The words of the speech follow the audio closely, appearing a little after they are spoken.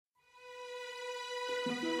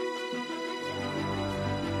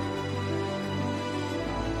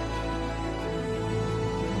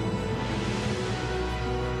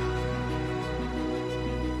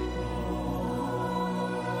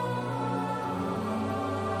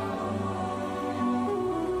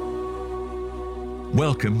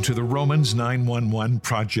Welcome to the Romans 911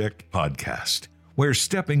 Project podcast, where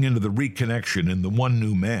stepping into the reconnection in the one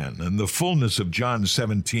new man and the fullness of John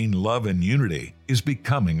 17 love and unity is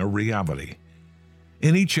becoming a reality.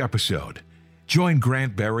 In each episode, join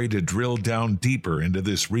Grant Berry to drill down deeper into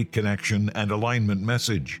this reconnection and alignment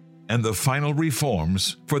message and the final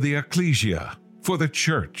reforms for the ecclesia, for the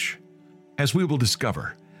church. As we will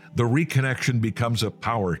discover, the reconnection becomes a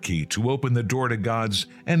power key to open the door to God's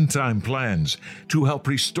end-time plans to help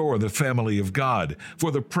restore the family of God for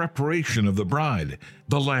the preparation of the bride,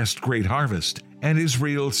 the last great harvest, and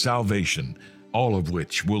Israel's salvation, all of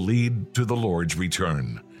which will lead to the Lord's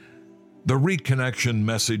return. The reconnection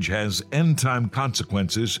message has end-time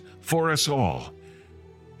consequences for us all.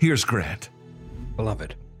 Here's Grant.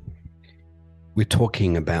 Beloved, we're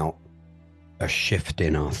talking about a shift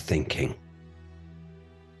in our thinking.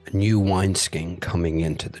 A new wineskin coming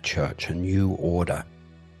into the church, a new order,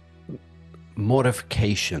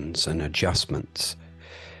 modifications and adjustments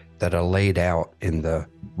that are laid out in the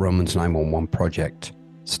Romans 911 Project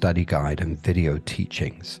study guide and video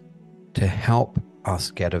teachings to help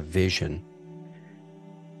us get a vision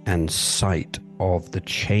and sight of the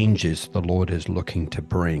changes the Lord is looking to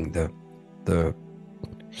bring, the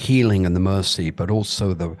healing and the mercy, but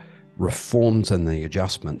also the reforms and the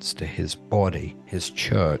adjustments to his body, his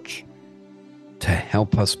church, to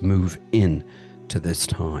help us move in to this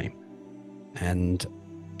time. And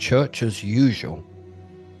church as usual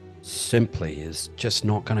simply is just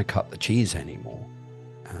not going to cut the cheese anymore,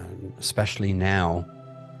 and especially now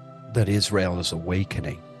that Israel is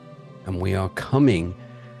awakening and we are coming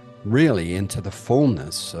really into the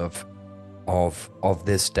fullness of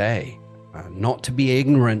this day. Not to be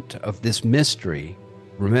ignorant of this mystery.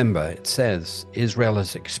 Remember, it says Israel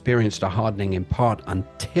has experienced a hardening in part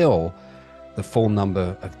until the full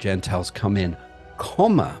number of Gentiles come in,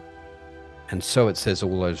 comma. And so it says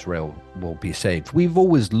all Israel will be saved. We've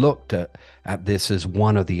always looked at this as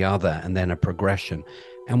one or the other and then a progression.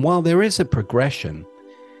 And while there is a progression,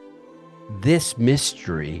 this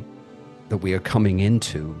mystery that we are coming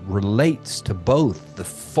into relates to both the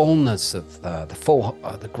fullness of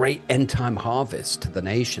the great end time harvest to the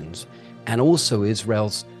nations and also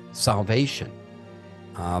Israel's salvation.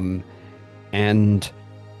 And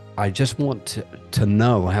I just want to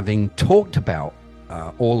know, having talked about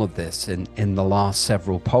all of this in the last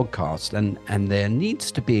several podcasts, and there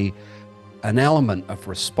needs to be an element of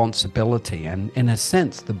responsibility and, in a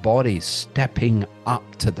sense, the body stepping up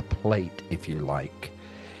to the plate, if you like.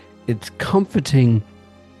 It's comforting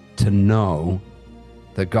to know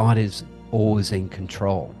that God is always in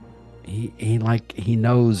control. He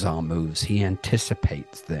knows our moves. He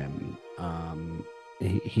anticipates them.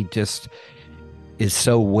 He just is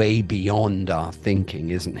so way beyond our thinking,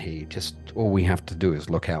 isn't he? Just all we have to do is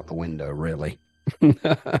look out the window, really.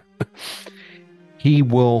 He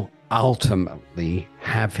will ultimately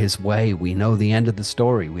have his way. We know the end of the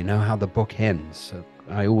story. We know how the book ends. So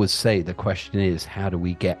I always say the question is, how do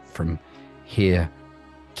we get from here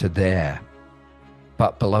to there?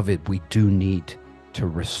 But beloved, we do need to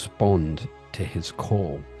respond to his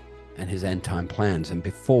call and his end time plans. And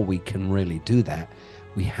before we can really do that,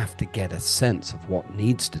 we have to get a sense of what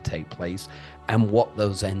needs to take place and what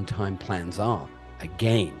those end time plans are.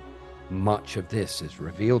 Again, much of this is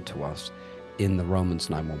revealed to us in the Romans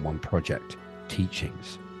 911 Project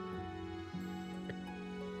teachings.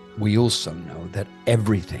 We also know that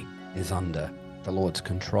everything is under the Lord's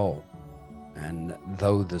control. And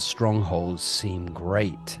though the strongholds seem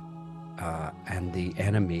great, and the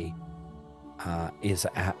enemy is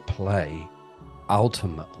at play,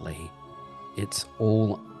 ultimately it's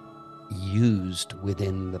all used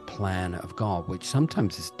within the plan of God, which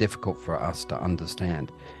sometimes is difficult for us to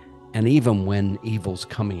understand. And even when evil's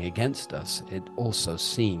coming against us, it also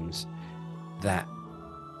seems that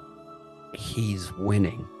he's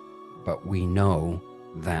winning, but we know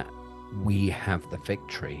that we have the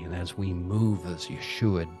victory. And as we move as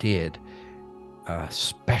Yeshua did,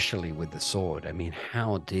 especially with the sword. I mean,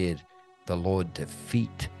 how did the Lord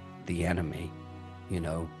defeat the enemy? You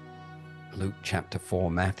know, Luke chapter 4,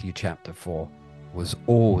 Matthew chapter 4 was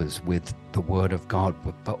always with the word of God,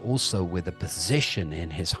 but also with a position in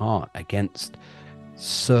his heart against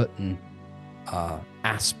certain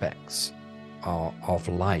aspects of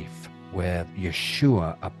life where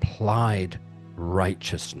Yeshua applied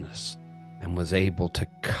righteousness and was able to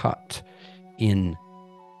cut in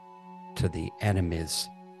to the enemy's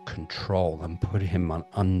control and put him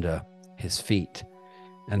under his feet.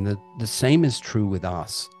 And the same is true with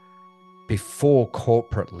us. Before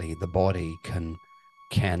corporately the body can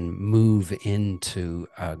move into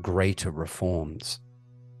greater reforms,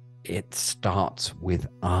 it starts with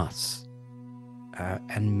us.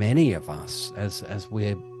 And many of us, as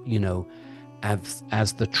we're,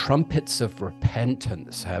 as the trumpets of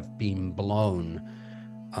repentance have been blown,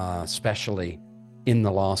 especially in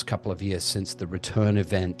the last couple of years since the return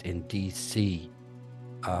event in DC,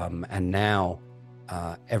 and now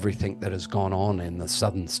everything that has gone on in the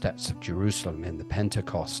southern steps of Jerusalem in the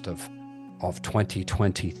Pentecost of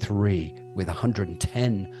 2023, with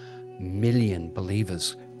 110 million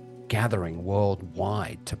believers gathering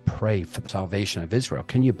worldwide to pray for the salvation of Israel.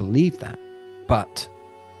 Can you believe that? But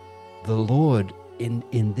the Lord,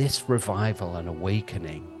 in this revival and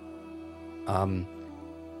awakening,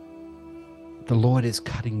 the Lord is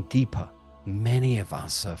cutting deeper. Many of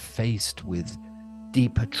us are faced with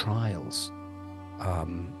deeper trials,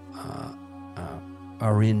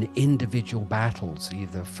 are in individual battles,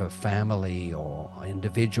 either for family or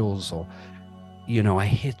individuals, or I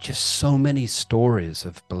hear just so many stories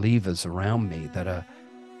of believers around me that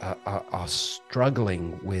are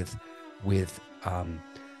struggling with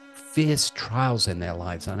fierce trials in their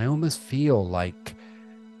lives. And I almost feel like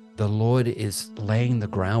the Lord is laying the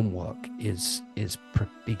groundwork, is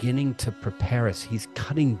beginning to prepare us. He's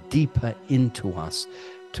cutting deeper into us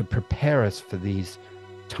to prepare us for these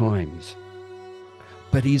times.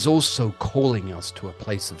 But he's also calling us to a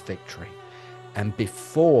place of victory. And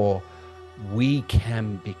before we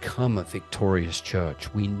can become a victorious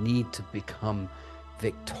church, we need to become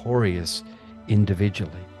victorious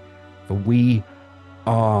individually. For we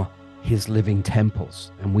are his living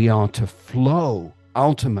temples, and we are to flow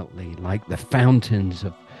ultimately like the fountains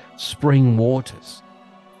of spring waters,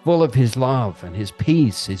 full of his love and his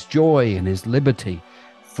peace, his joy and his liberty,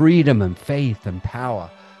 freedom and faith and power,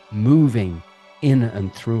 moving in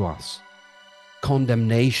and through us.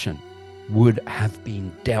 Condemnation would have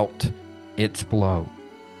been dealt its blow,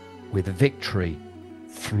 with victory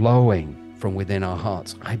flowing from within our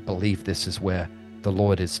hearts. I believe this is where the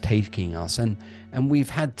Lord is taking us, and we've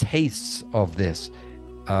had tastes of this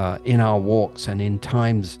in our walks and in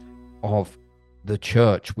times of the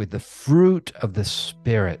church, with the fruit of the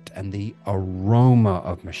Spirit and the aroma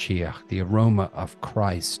of Mashiach, the aroma of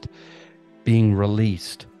Christ being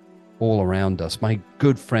released all around us. My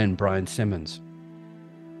good friend Brian Simmons,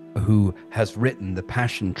 who has written the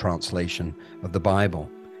Passion Translation of the Bible,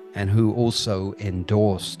 and who also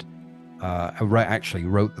endorsed, actually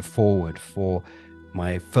wrote the foreword for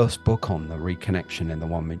my first book on the reconnection in the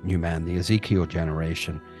One New Man, the Ezekiel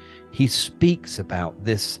generation. He speaks about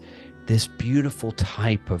this beautiful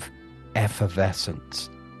type of effervescence.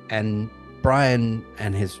 And Brian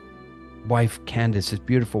and his wife Candace, his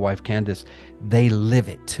beautiful wife Candace, they live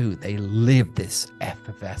it too. They live this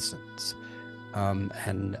effervescence.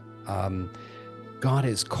 And God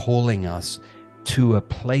is calling us to a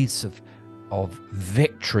place of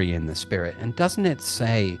victory in the Spirit. And doesn't it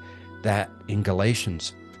say that in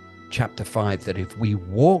Galatians chapter 5, that if we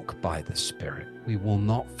walk by the Spirit, we will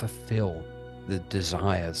not fulfill the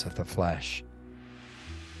desires of the flesh?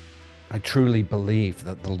 I truly believe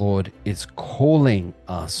that the Lord is calling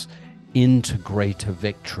us into greater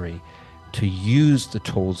victory, to use the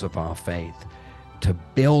tools of our faith to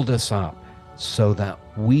build us up so that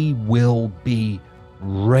we will be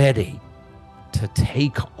ready to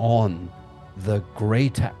take on the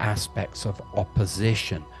greater aspects of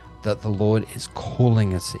opposition that the Lord is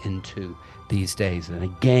calling us into these days. And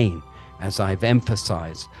again, as I've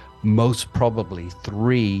emphasized, most probably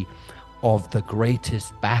 3 of the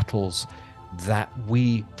greatest battles that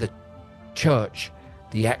we, the church,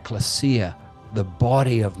 the ecclesia, the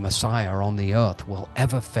body of Messiah on the earth, will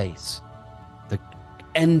ever face: the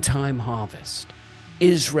end time harvest,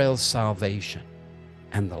 Israel's salvation,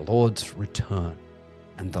 and the Lord's return.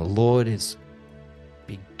 And the Lord is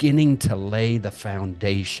beginning to lay the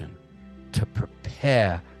foundation to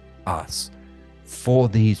prepare us for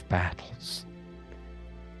these battles,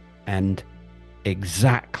 and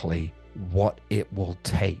exactly what it will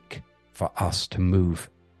take for us to move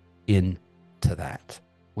into that,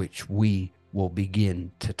 which we will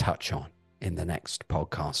begin to touch on in the next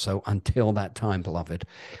podcast. So until that time, beloved,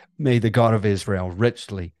 may the God of Israel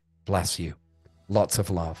richly bless you. Lots of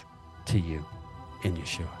love to you in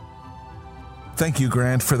Yeshua. Thank you,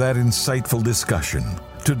 Grant, for that insightful discussion.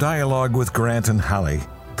 To dialogue with Grant and Holly,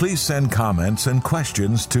 please send comments and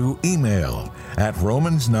questions to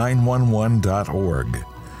email@romans911.org.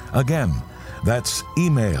 Again, That's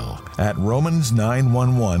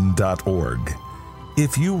email@romans911.org.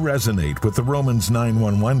 If you resonate with the Romans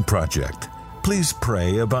 911 Project, please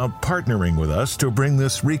pray about partnering with us to bring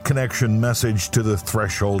this reconnection message to the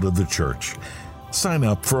threshold of the church. Sign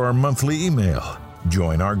up for our monthly email.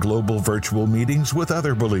 Join our global virtual meetings with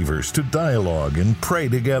other believers to dialogue and pray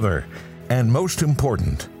together. And most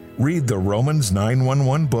important, read the Romans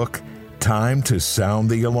 911 book, Time to Sound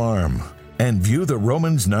the Alarm, and view the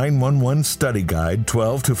Romans 911 Study Guide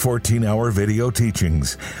 12 to 14-hour video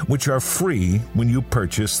teachings, which are free when you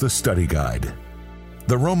purchase the study guide.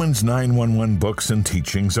 The Romans 911 books and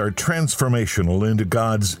teachings are transformational into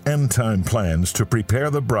God's end-time plans to prepare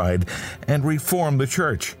the bride and reform the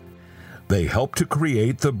church. They help to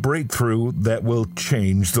create the breakthrough that will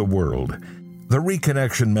change the world. The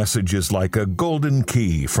reconnection message is like a golden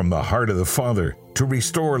key from the heart of the Father to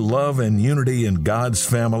restore love and unity in God's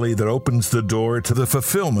family that opens the door to the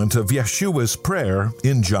fulfillment of Yeshua's prayer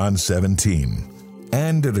in John 17.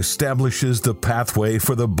 And it establishes the pathway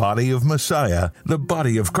for the body of Messiah, the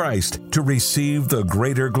body of Christ, to receive the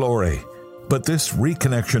greater glory. But this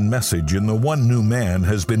reconnection message in the one new man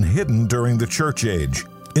has been hidden during the church age,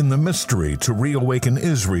 in the mystery to reawaken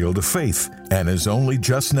Israel to faith, and is only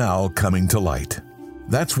just now coming to light.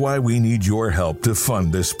 That's why we need your help to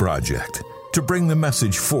fund this project, to bring the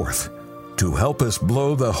message forth, to help us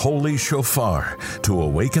blow the holy shofar, to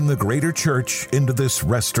awaken the greater church into this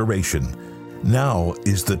restoration. Now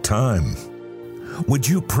is the time. Would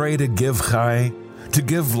you pray to give chai, to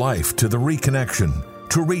give life to the reconnection,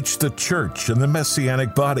 to reach the church and the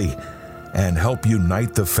messianic body, and help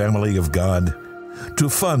unite the family of God? To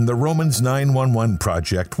fund the Romans 911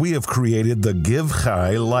 Project, we have created the Give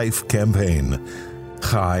Chai Life campaign.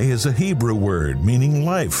 Chai is a Hebrew word meaning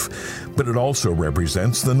life, but it also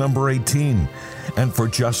represents the number 18. And for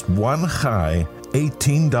just one chai,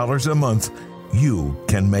 $18 a month, you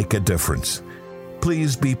can make a difference.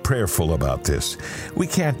 Please be prayerful about this. We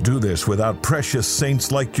can't do this without precious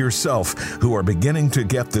saints like yourself who are beginning to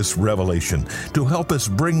get this revelation to help us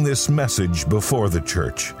bring this message before the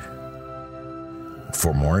church.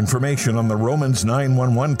 For more information on the Romans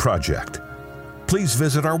 911 Project, please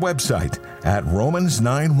visit our website at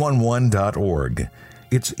romans911.org.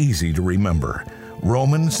 It's easy to remember,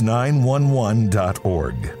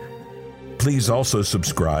 romans911.org. Please also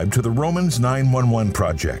subscribe to the Romans 911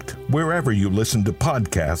 Project, wherever you listen to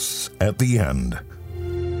podcasts at the end.